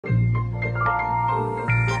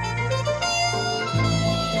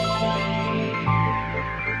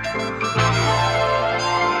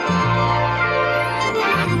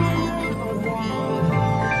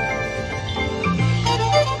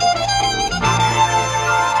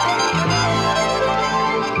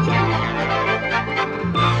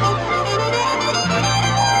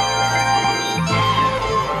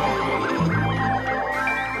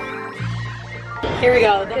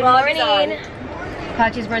Morning.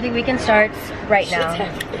 Pachi's birthday weekend starts right now.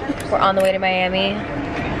 We're on the way to Miami. We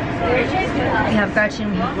have Gretchen,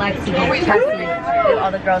 we have Lexi, we have Chelsea, we have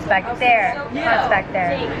all the girls back there. Us back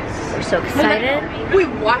there. We're so excited. Wait,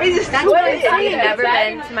 why is this? That's what We've never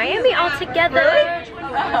been to Miami all together.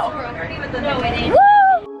 Woo!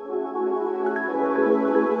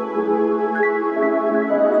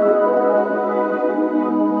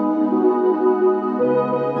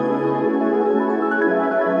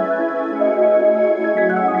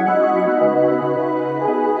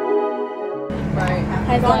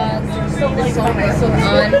 Hi vlog. On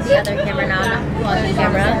the other camera now, not vlogging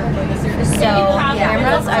camera. So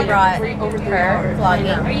cameras, I brought her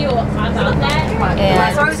vlogging. And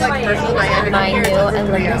my new and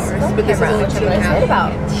Linda's camera, which I'm really excited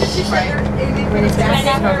about. We're gonna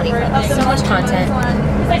take so much content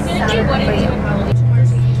for you.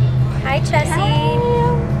 Hi Chessie.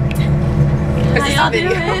 How you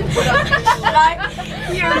doing?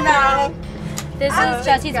 Your mouth. This is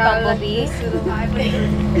Chessie's Bumblebee.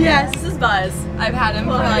 Yes, this is Buzz. I've had him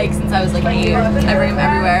for like since I was like 8. I bring him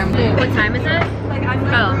everywhere. What time is it?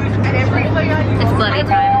 Oh, it's bloody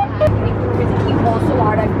time. He pulls so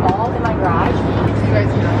hard I fall in my garage. You guys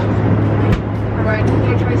know. Alright, I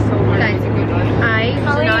try so hard. Guys, I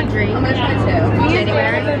did not drink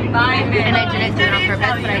January, and I didn't do it on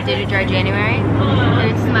purpose, but I did it dry January. And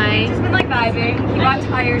it's my... Just been like vibing. He bought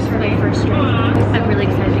tires for my first drink. I'm really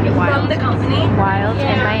excited to get wild. From the company? Wild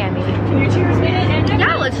in Miami. Can you cheers me?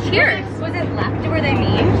 Yeah, let's cheers. Was it left or were they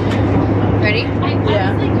mean? Ready?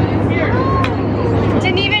 Yeah.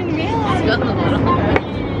 Didn't even realize. Let's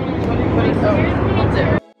go.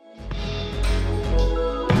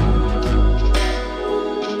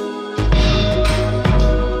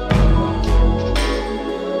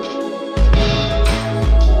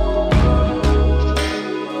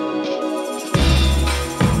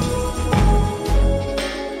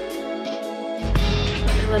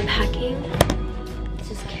 Unpacking. This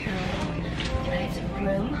is Carol. And I have some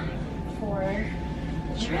room for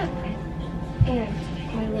the trip and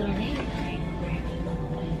my little name.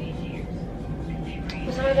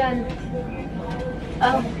 Was I done?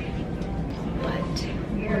 Oh, but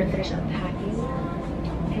we're gonna finish unpacking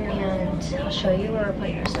and I'll show you where we're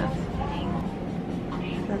putting our stuff.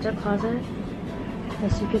 That's our closet. My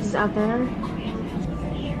suitcase is out there.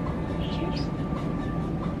 Cheers.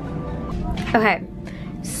 Okay.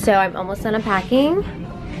 So I'm almost done unpacking.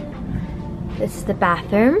 This is the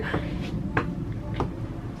bathroom.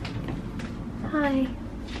 Hi.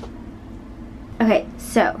 Okay,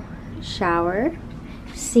 so shower,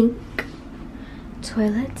 sink,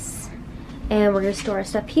 toilets, and we're gonna store our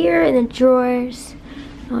stuff here in the drawers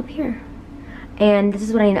up here. And this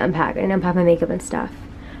is what I need to unpack. I need to unpack my makeup and stuff.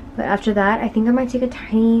 But after that, I think I might take a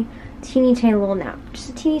teeny tiny little nap. Just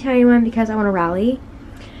a teeny tiny one because I want to rally.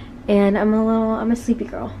 And I'm a sleepy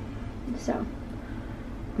girl, so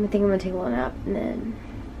I think I'm gonna take a little nap, and then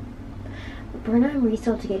Brenna and Reese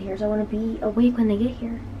still have to get here, so I want to be awake when they get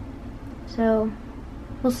here. So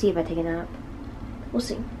we'll see if I take a nap. We'll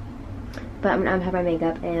see. But I'm gonna unpack my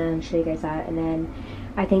makeup and show you guys that, and then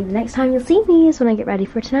I think the next time you'll see me is when I get ready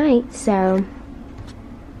for tonight. So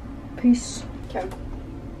peace. Okay.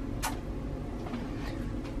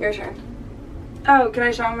 Your turn. Oh, can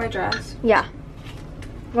I show them my dress? Yeah.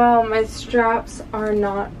 Well, my straps are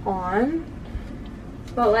not on,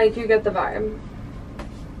 but like you get the vibe.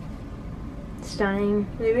 Stunning.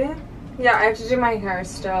 Maybe? Yeah, I have to do my hair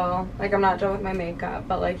still. Like I'm not done with my makeup,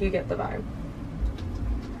 but like you get the vibe.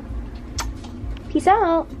 Peace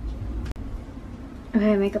out.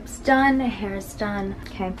 Okay, makeup's done, hair is done.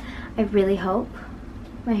 Okay, I really hope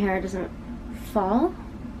my hair doesn't fall,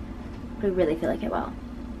 but I really feel like it will.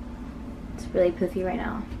 It's really poofy right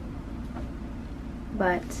now.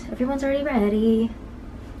 But everyone's already ready.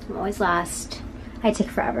 I'm always last. I take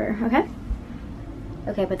forever, okay?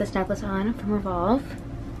 Okay, put this necklace on from Revolve.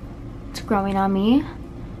 It's growing on me.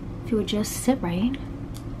 If you would just sit right.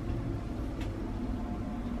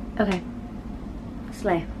 Okay.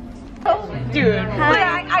 Slay. Dude.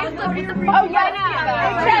 Hi. I flipped the phone. Oh, yeah, no.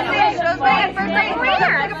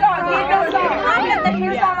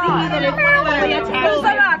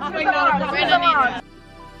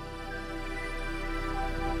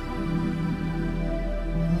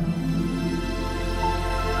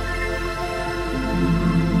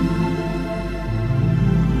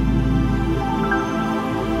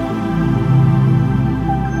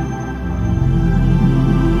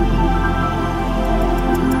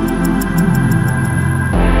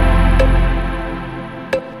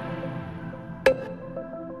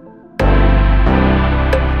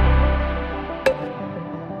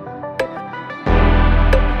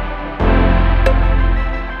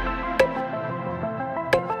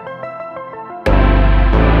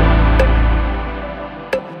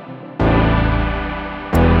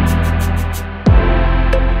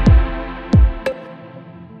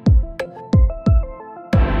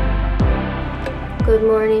 Good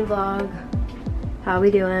morning vlog. How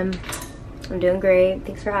we doing? I'm doing great.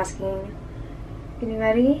 Thanks for asking. Getting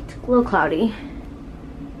ready. It's a little cloudy,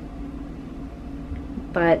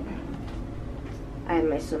 but I have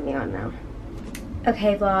my swimmy on now.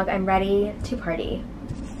 Okay vlog, I'm ready to party.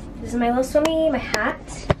 This is my little swimmy, my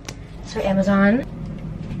hat. So Amazon.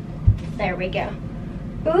 There we go.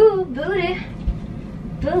 Ooh, booty.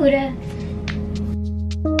 Booty.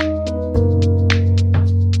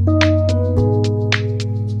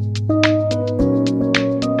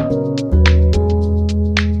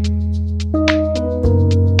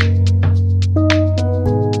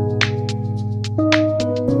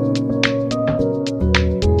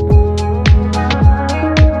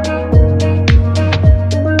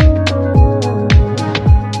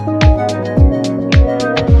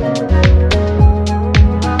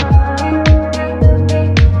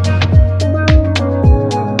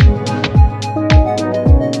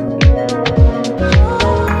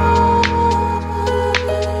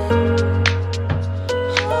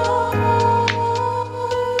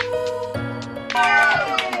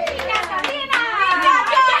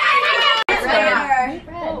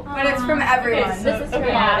 Everyone. This is for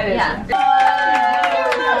yeah.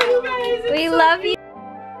 We love you.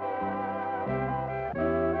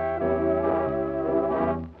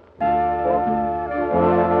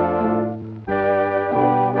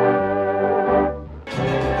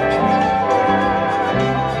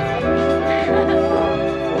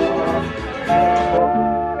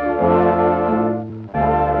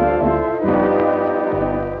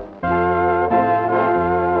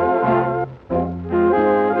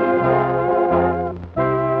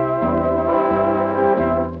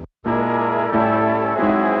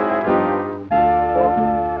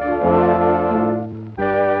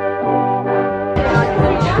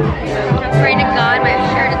 Pray to God my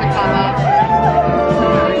shirt doesn't pop off.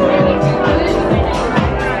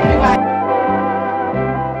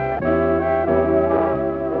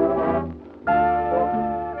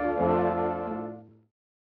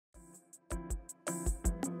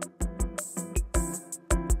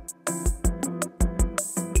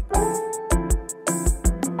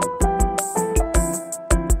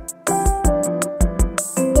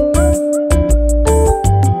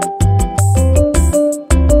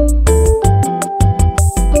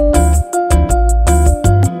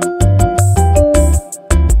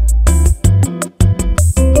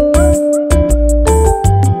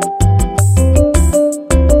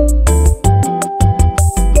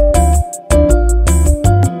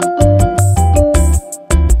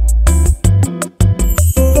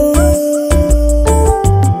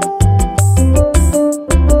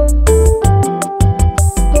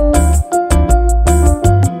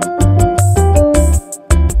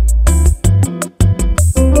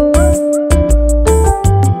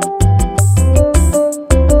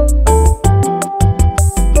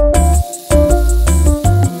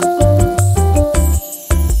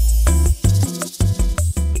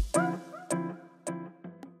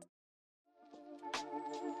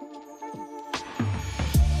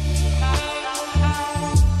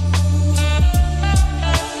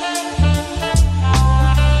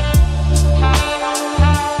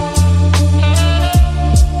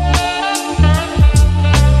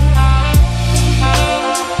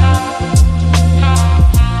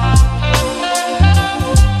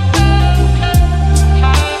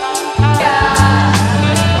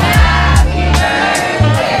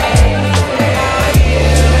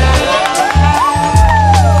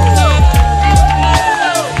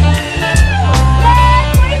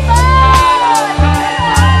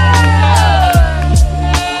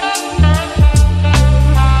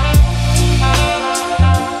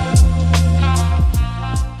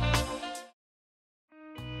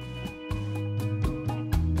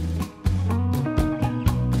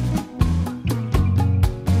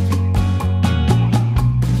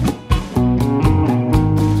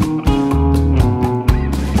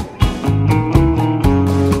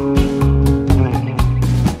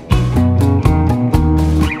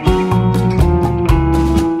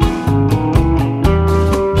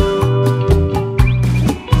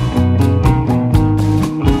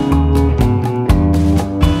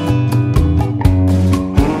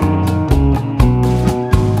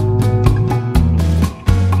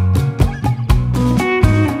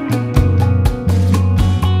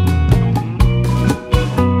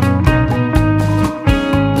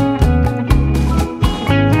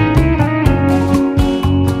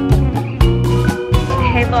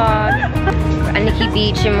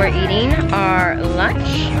 Beach and we're eating our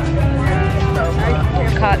lunch.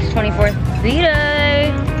 Cox 24th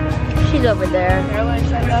B-Day. She's over there.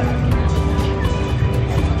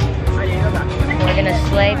 gonna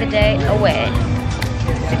slay the day away.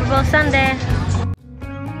 Super Bowl Sunday.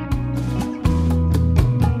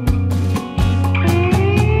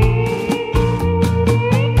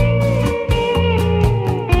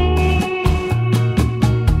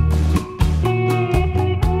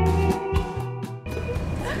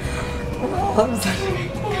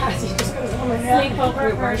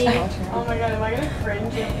 Sleepover party. Oh my god, am I gonna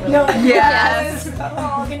cringe? No. Yes. We're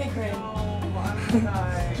all gonna cringe. Oh my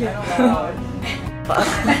god.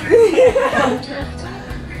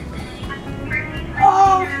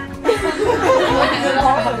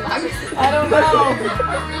 I don't know.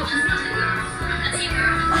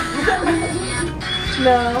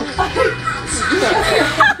 No.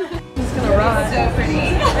 It's gonna rot. It's so pretty.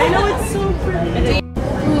 I know, it's so pretty.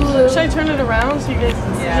 Should I turn it around so you guys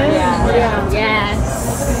can see it? Yeah. Yes.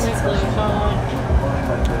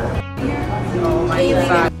 Oh my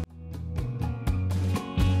god.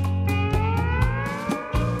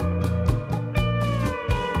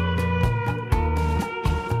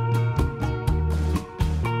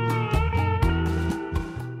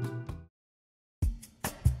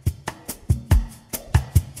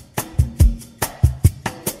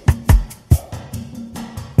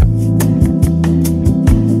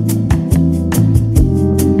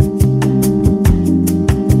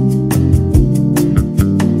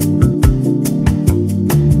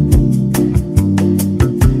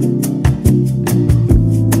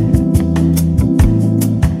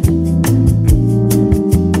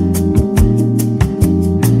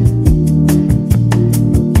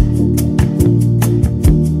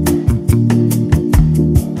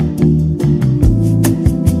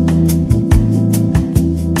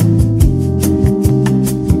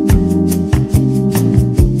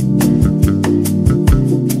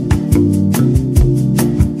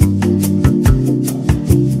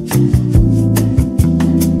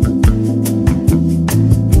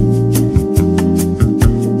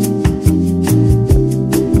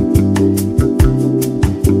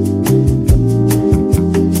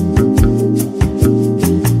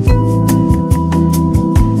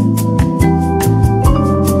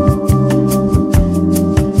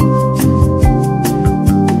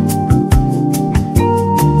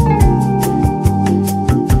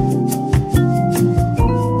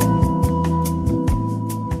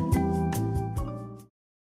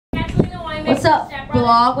 What's up,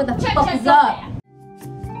 vlog? What the fuck is up?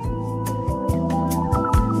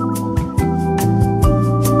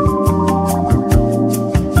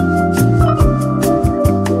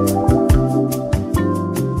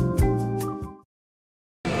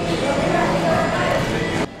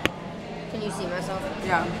 Can you see myself?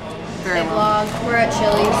 Yeah, very Hey well. vlog, we're at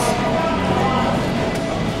Chili's.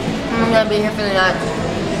 I'm gonna be here for the night.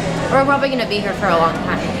 We're probably gonna be here for a long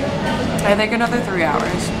time. I think another 3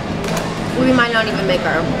 hours. We might not even make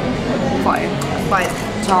our Flight. flight.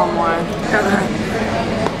 Tell them why.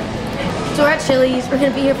 So we're at Chili's. We're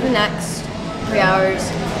gonna be here for the next 3 hours.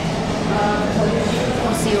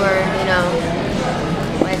 We'll see where, you know,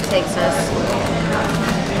 life takes us.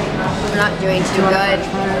 We're not doing too good.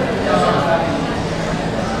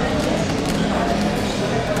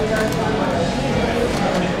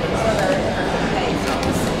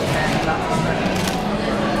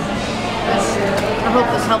 I hope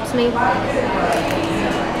this helps me. I'm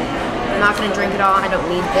not gonna drink it all. I don't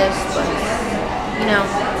need this, but you know,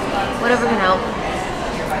 whatever can help.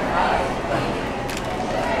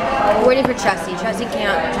 We're waiting for Chessie. Chessie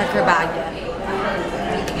can't check her bag yet.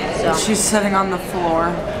 So She's sitting on the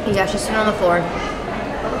floor. yeah, she's sitting on the floor.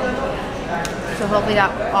 So hopefully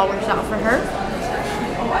that all works out for her.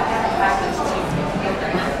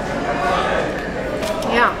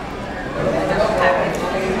 Yeah.